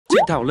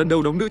Trịnh Thảo lần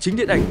đầu đóng nữ chính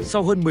điện ảnh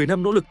sau hơn 10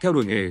 năm nỗ lực theo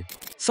đuổi nghề.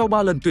 Sau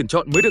 3 lần tuyển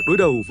chọn mới được đối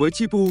đầu với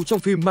Chi Pu trong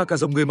phim Ma Cà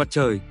Rồng Người Mặt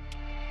Trời.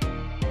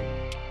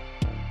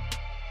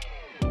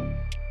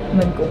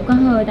 Mình cũng có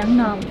hơi đắn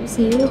đo một chút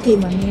xíu khi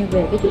mà nghe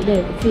về cái chủ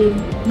đề của phim.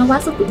 Nó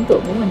quá sức tưởng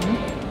tượng của mình đó.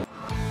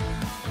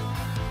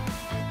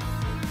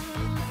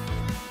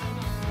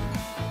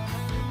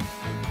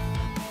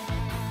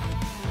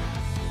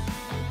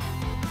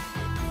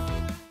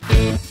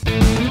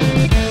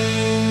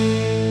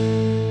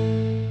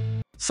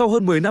 Sau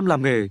hơn 10 năm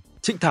làm nghề,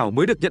 Trịnh Thảo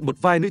mới được nhận một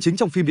vai nữ chính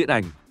trong phim điện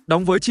ảnh,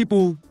 đóng với Chi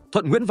Pu,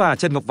 Thuận Nguyễn và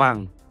Trần Ngọc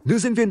Vàng. Nữ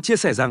diễn viên chia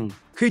sẻ rằng,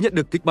 khi nhận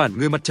được kịch bản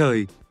Người Mặt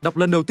Trời, đọc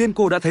lần đầu tiên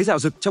cô đã thấy dạo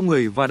dực trong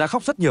người và đã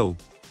khóc rất nhiều.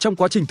 Trong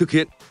quá trình thực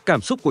hiện,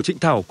 cảm xúc của Trịnh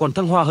Thảo còn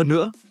thăng hoa hơn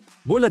nữa.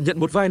 Mỗi lần nhận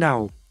một vai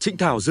nào, Trịnh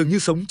Thảo dường như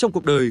sống trong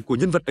cuộc đời của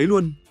nhân vật ấy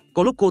luôn.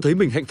 Có lúc cô thấy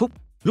mình hạnh phúc,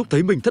 lúc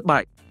thấy mình thất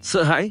bại,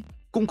 sợ hãi,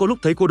 cũng có lúc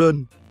thấy cô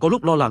đơn, có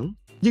lúc lo lắng.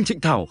 Nhưng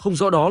Trịnh Thảo không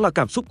rõ đó là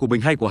cảm xúc của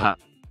mình hay của Hạ.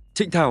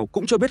 Trịnh Thảo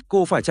cũng cho biết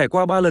cô phải trải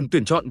qua 3 lần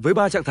tuyển chọn với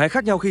 3 trạng thái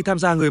khác nhau khi tham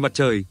gia Người Mặt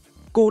Trời.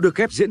 Cô được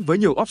ghép diễn với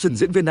nhiều option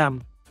diễn viên nam.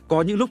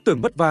 Có những lúc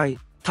tưởng mất vai,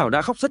 Thảo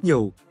đã khóc rất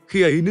nhiều.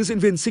 Khi ấy, nữ diễn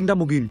viên sinh năm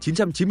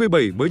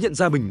 1997 mới nhận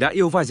ra mình đã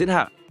yêu vai diễn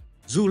Hạ.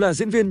 Dù là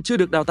diễn viên chưa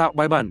được đào tạo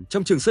bài bản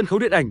trong trường sân khấu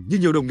điện ảnh như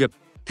nhiều đồng nghiệp,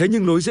 thế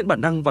nhưng lối diễn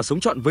bản năng và sống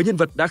trọn với nhân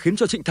vật đã khiến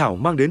cho Trịnh Thảo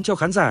mang đến cho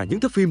khán giả những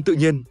thước phim tự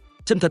nhiên,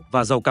 chân thật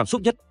và giàu cảm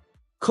xúc nhất.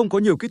 Không có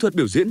nhiều kỹ thuật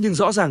biểu diễn nhưng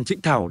rõ ràng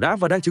Trịnh Thảo đã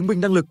và đang chứng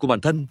minh năng lực của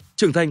bản thân,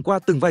 trưởng thành qua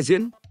từng vai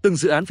diễn, từng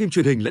dự án phim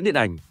truyền hình lẫn điện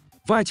ảnh.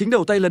 Vai chính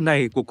đầu tay lần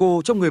này của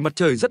cô trong Người Mặt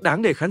Trời rất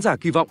đáng để khán giả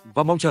kỳ vọng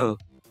và mong chờ.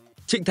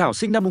 Trịnh Thảo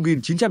sinh năm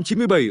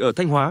 1997 ở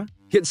Thanh Hóa,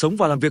 hiện sống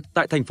và làm việc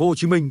tại thành phố Hồ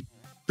Chí Minh.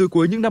 Từ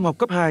cuối những năm học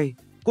cấp 2,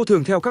 cô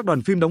thường theo các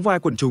đoàn phim đóng vai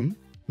quần chúng,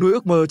 nuôi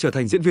ước mơ trở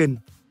thành diễn viên.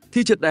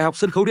 Thi trượt Đại học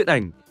Sân khấu Điện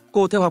ảnh,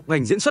 cô theo học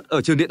ngành diễn xuất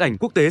ở Trường Điện ảnh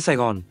Quốc tế Sài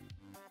Gòn.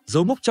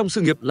 Dấu mốc trong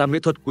sự nghiệp làm nghệ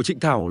thuật của Trịnh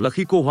Thảo là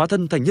khi cô hóa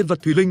thân thành nhân vật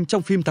Thùy Linh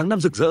trong phim Tháng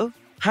Năm Rực Rỡ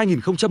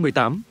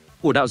 2018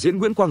 của đạo diễn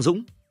Nguyễn Quang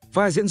Dũng.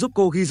 Vai diễn giúp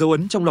cô ghi dấu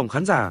ấn trong lòng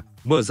khán giả,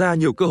 mở ra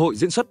nhiều cơ hội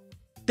diễn xuất.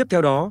 Tiếp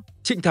theo đó,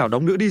 Trịnh Thảo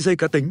đóng nữ DJ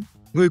cá tính,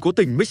 người cố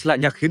tình mix lại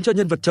nhạc khiến cho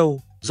nhân vật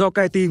Châu do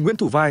Katy Nguyễn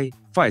thủ vai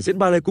phải diễn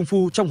ballet cung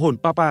phu trong Hồn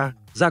Papa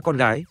ra con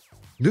gái.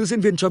 Nữ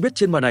diễn viên cho biết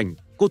trên màn ảnh,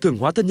 cô thường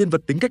hóa thân nhân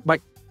vật tính cách mạnh,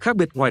 khác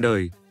biệt ngoài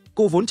đời.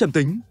 Cô vốn trầm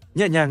tính,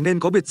 nhẹ nhàng nên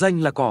có biệt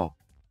danh là Cỏ.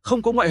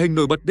 Không có ngoại hình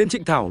nổi bật nên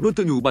Trịnh Thảo luôn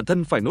tự nhủ bản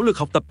thân phải nỗ lực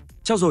học tập,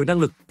 trau dồi năng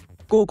lực.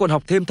 Cô còn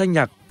học thêm thanh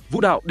nhạc,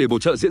 vũ đạo để bổ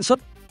trợ diễn xuất.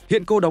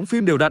 Hiện cô đóng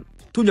phim đều đặn,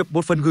 thu nhập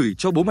một phần gửi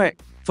cho bố mẹ,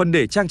 phần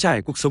để trang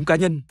trải cuộc sống cá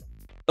nhân.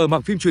 Ở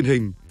mảng phim truyền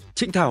hình,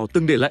 Trịnh Thảo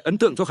từng để lại ấn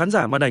tượng cho khán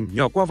giả màn ảnh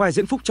nhỏ qua vai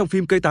diễn Phúc trong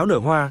phim Cây Táo Nở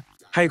Hoa,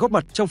 hay góp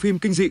mặt trong phim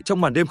kinh dị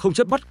Trong Màn Đêm Không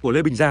Chớp Mắt của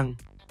Lê Bình Giang.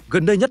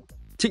 Gần đây nhất,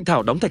 Trịnh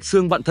Thảo đóng Thạch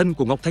Sương, bạn thân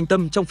của Ngọc Thanh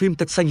Tâm trong phim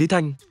Thạch Xanh Lý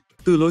Thanh.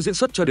 Từ lối diễn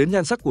xuất cho đến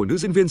nhan sắc của nữ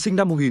diễn viên sinh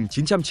năm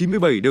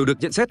 1997 đều được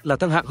nhận xét là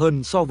thăng hạng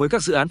hơn so với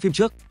các dự án phim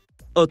trước.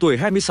 Ở tuổi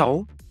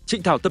 26,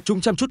 Trịnh Thảo tập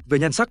trung chăm chút về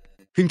nhan sắc,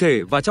 hình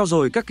thể và trau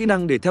dồi các kỹ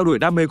năng để theo đuổi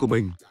đam mê của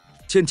mình.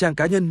 Trên trang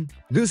cá nhân,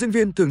 nữ diễn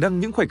viên thường đăng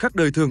những khoảnh khắc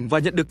đời thường và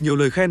nhận được nhiều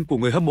lời khen của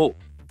người hâm mộ.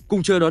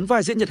 Cùng chờ đón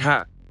vai diễn Nhật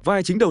Hạ,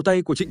 vai chính đầu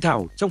tay của Trịnh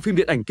Thảo trong phim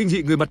điện ảnh kinh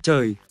dị Người Mặt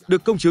Trời,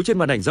 được công chiếu trên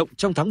màn ảnh rộng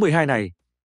trong tháng 12 này.